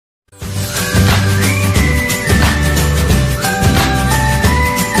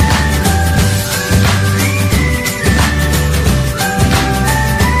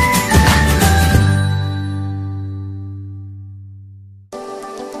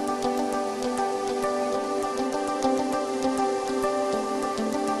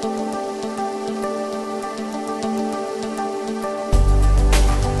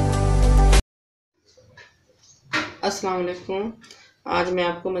अस्सलाम वालेकुम। आज मैं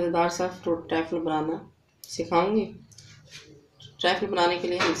आपको मज़ेदार सा फ्रूट ट्रैफल बनाना सिखाऊंगी। ट्रैफल बनाने के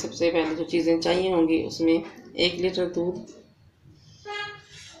लिए हमें सबसे पहले जो चीज़ें चाहिए होंगी उसमें 1 लीटर दूध,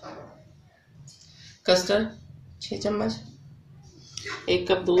 कस्टर्ड 6 चम्मच, 1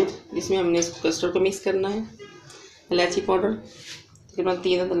 कप दूध जिसमें हमने इस कस्टर्ड को मिक्स करना है, इलायची पाउडर तकरीबन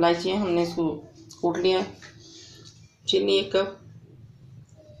 3 इलायचियाँ हमने इसको कूट लिया है, चीनी 1 कप,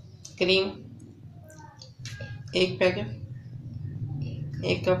 क्रीम 1 पैकेट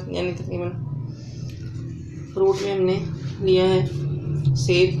 1 कप यानी तकरीबन। फ्रूट में हमने लिया है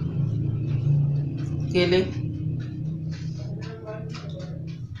सेब, केले,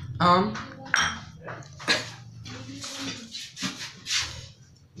 आम।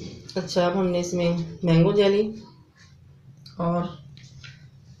 अच्छा, अब हमने इसमें मैंगो जेली और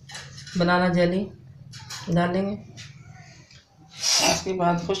बनाना जेली डालेंगे। इसके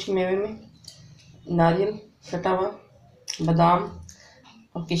बाद खुश्क मेवे में नारियल कटा हुआ, बादाम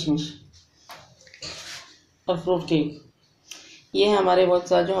और किशमिश और फ्रूट केक, ये है हमारे बहुत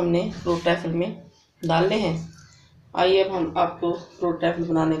सारे जो हमने फ्रूट ट्रैफल में डालने हैं। आइए अब हम आपको फ्रूट ट्रैफल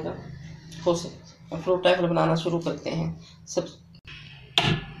बनाने का फ्रूट ट्रैफल बनाना शुरू करते हैं।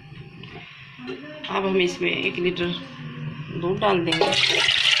 अब हम इसमें 1 लीटर दूध डाल देंगे।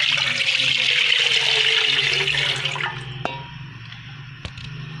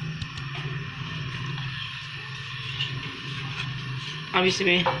 अब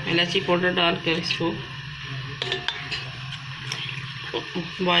इसमें इलायची पाउडर डालकर इसको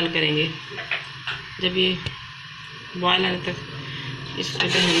बॉयल करेंगे। जब ये बॉयल आने तक इसको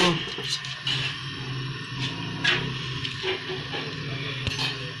जो है ना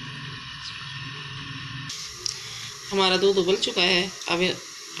हमारा दूध उबल चुका है। अब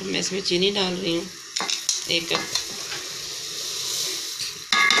मैं इसमें चीनी डाल रही हूँ 1 कप।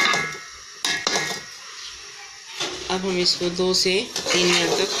 अब हम इसको 2 से 3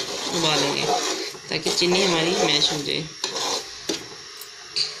 मिनट तक उबालेंगे ताकि चीनी हमारी मैश हो जाए।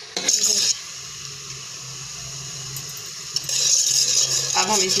 अब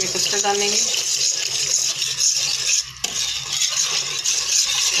हम इसमें कस्टर्ड डालेंगे।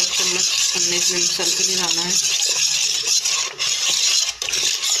 1 चम्मच हमने इसमें मिक्सर डालना है।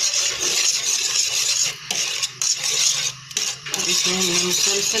 अब इसमें हमने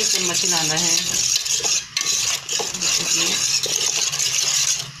मुसलसल चम्मच डालना है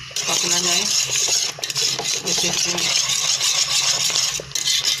पकना जाए। अच्छे से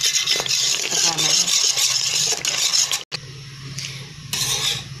पकाना है।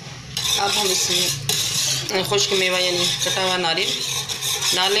 अब हम इसमें खुश्क मेवा यानी कटा हुआ नारियल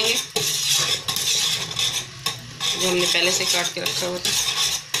डालेंगे जो हमने पहले से काट के रखा हुआ था,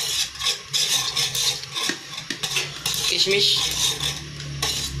 किशमिश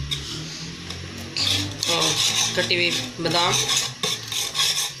और कटे हुए बादाम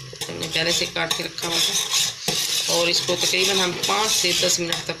हमने पहले से काट के रखा हुआ था, और इसको तकरीबन हम 5 से 10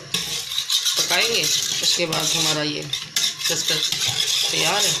 मिनट तक पकाएंगे। उसके बाद हमारा ये कस्टर्ड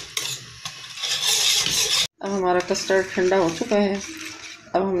तैयार है। अब हमारा कस्टर्ड ठंडा हो चुका है।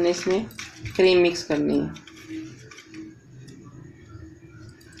 अब हमने इसमें क्रीम मिक्स करनी है।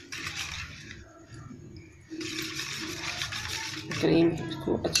 क्रीम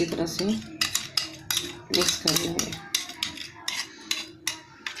को अच्छी तरह से मिक्स कर लेंगे।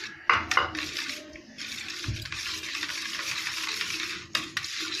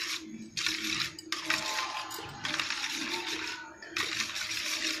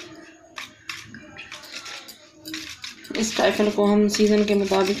 इस ट्राइफल को हम सीज़न के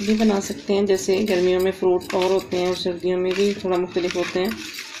मुताबिक भी बना सकते हैं। जैसे गर्मियों में फ्रूट और होते हैं और सर्दियों में भी थोड़ा मुख्तलिफ होते हैं,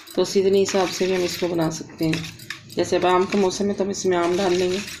 तो सीज़नी हिसाब से भी हम इसको बना सकते हैं। जैसे अब आम का मौसम है तो हम इसमें आम डाल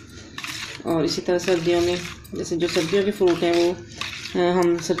लेंगे, और इसी तरह सर्दियों में जैसे जो सर्दियों के फ्रूट हैं वो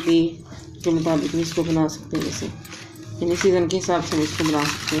हम सर्दी के मुताबिक भी इसको बना सकते हैं। जैसे यानी सीज़न के हिसाब से हम इसको बना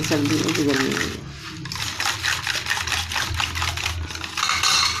सकते हैं सर्दी में भी गर्मी में।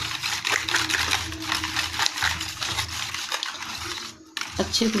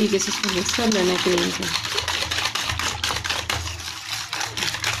 अच्छे तरीके से इसको मिक्स कर लेना है क्रीम को,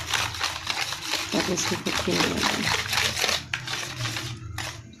 ताकि इसके पत्ते नहीं बने।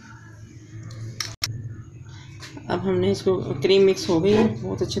 अब हमने इसको क्रीम मिक्स हो गई है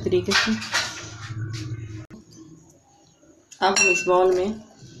बहुत अच्छे तरीके से। अब हम इस बाउल में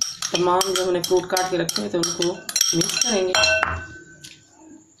तमाम जो हमने फ्रूट काट के रखे हैं तो उनको मिक्स करेंगे।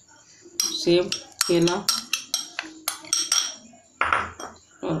 सेब, केला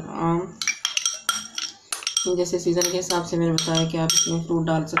और आम, जैसे सीज़न के हिसाब से मैंने बताया कि आप इसमें फ्रूट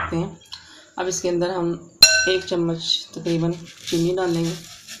डाल सकते हैं। अब इसके अंदर हम 1 चम्मच तकरीबन चीनी डालेंगे,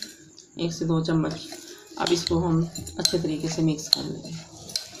 1 से 2 चम्मच। अब इसको हम अच्छे तरीके से मिक्स कर लेंगे।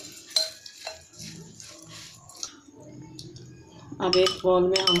 अब एक बाउल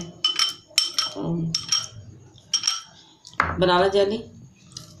में हम बनाना जेली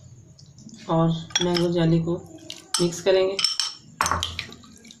और मैंगो जेली को मिक्स करेंगे।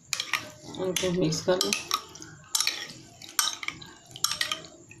 उनको मिक्स कर लें।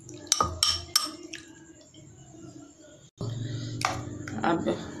 अब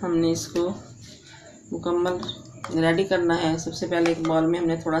हमने इसको मुकम्मल रेडी करना है। सबसे पहले एक बाउल में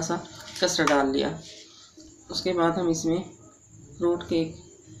हमने थोड़ा सा कस्टर्ड डाल लिया। उसके बाद हम इसमें फ्रूट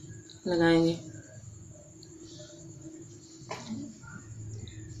केक लगाएंगे।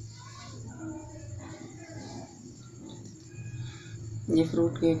 ये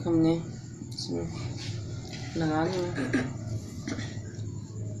फ्रूट केक हमने इसमें लगा लिया।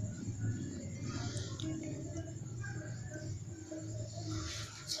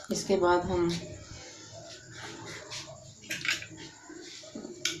 इसके बाद हम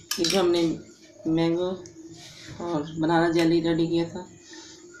ये जो हमने मैंगो और बनाना जेली रेडी किया था,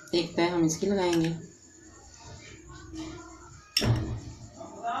 एक तय हम इसकी लगाएंगे।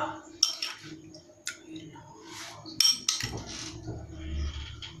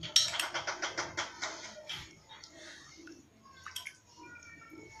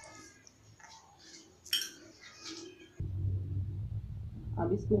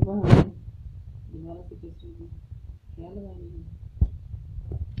 अब इसके ऊपर हमें दोबारा से कस्टर्ड की क्या लगाएंगे।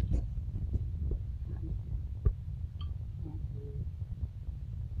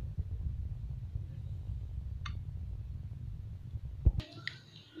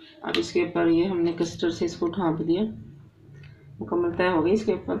 अब इसके ऊपर ये हमने कस्टर्ड से इसको ढाँप दिया। मुकम्मल तय हो गई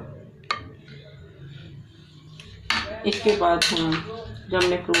इसके ऊपर। इसके बाद हम जब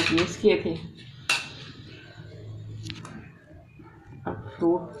हमने फ्रूट मिक्स किए थे, अब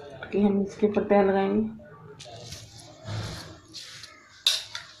फ्रूट की हम इसके ऊपर तय लगाएंगे।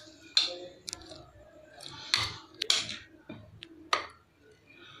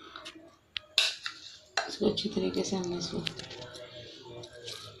 इसको अच्छी तरीके से हमने इसको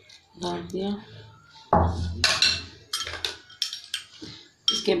डाल दिया।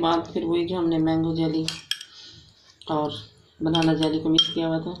 इसके बाद फिर वही जो हमने मैंगो जेली और बनाना जेली को मिक्स किया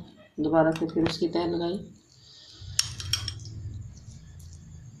हुआ था, दोबारा से फिर उसकी तह लगाई।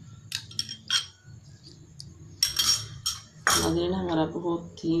 नाज़रीन, हमारा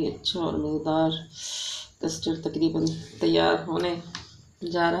बहुत ही अच्छा और मज़ेदार कस्टर्ड तकरीबन तैयार होने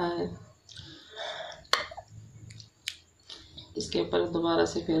जा रहा है। इसके ऊपर दोबारा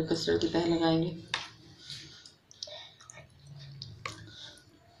से फिर कस्टर्ड की तह लगाएंगे।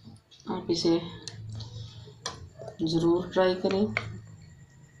 आप इसे ज़रूर ट्राई करें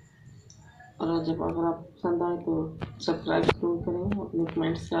और जब अगर आप पसंद आए तो सब्सक्राइब ज़रूर करें। अपने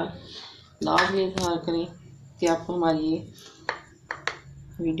कमेंट्स का लाजमी इज़हार करें कि आपको हमारी ये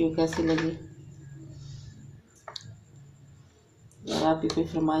वीडियो कैसी लगी। अगर आपकी कोई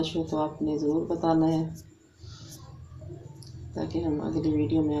फरमाइश हो तो आपने ज़रूर बताना है, ताकि हम अगली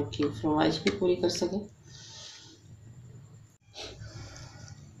वीडियो में आपकी फरमाइश भी पूरी कर सकें।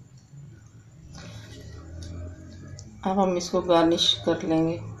 अब हम इसको गार्निश कर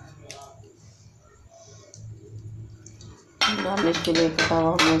लेंगे। गार्निश के लिए कटा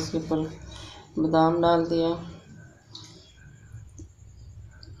हुआ हमने इसके ऊपर बादाम डाल दिया,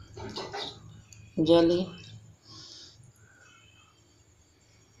 जेली,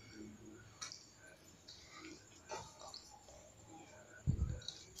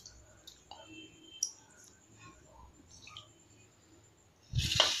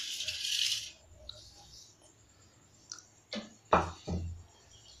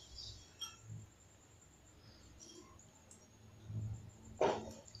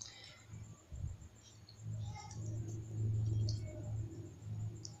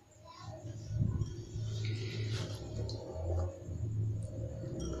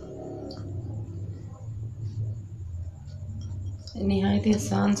 निहायत ही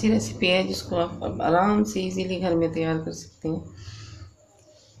आसान सी रेसिपी है जिसको आप आराम से इजीली घर में तैयार कर सकते हैं।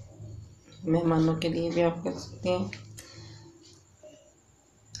 मेहमानों के लिए भी आप कर सकते हैं।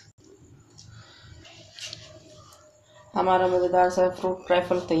 हमारा मज़ेदार सा फ्रूट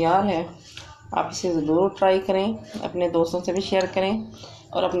ट्राइफल तैयार है। आप इसे ज़रूर ट्राई करें, अपने दोस्तों से भी शेयर करें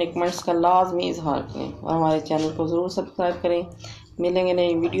और अपने कमेंट्स का लाजमी इज़हार करें और हमारे चैनल को ज़रूर सब्सक्राइब करें। मिलेंगे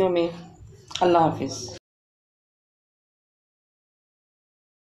नई वीडियो में। अल्लाह हाफिज़।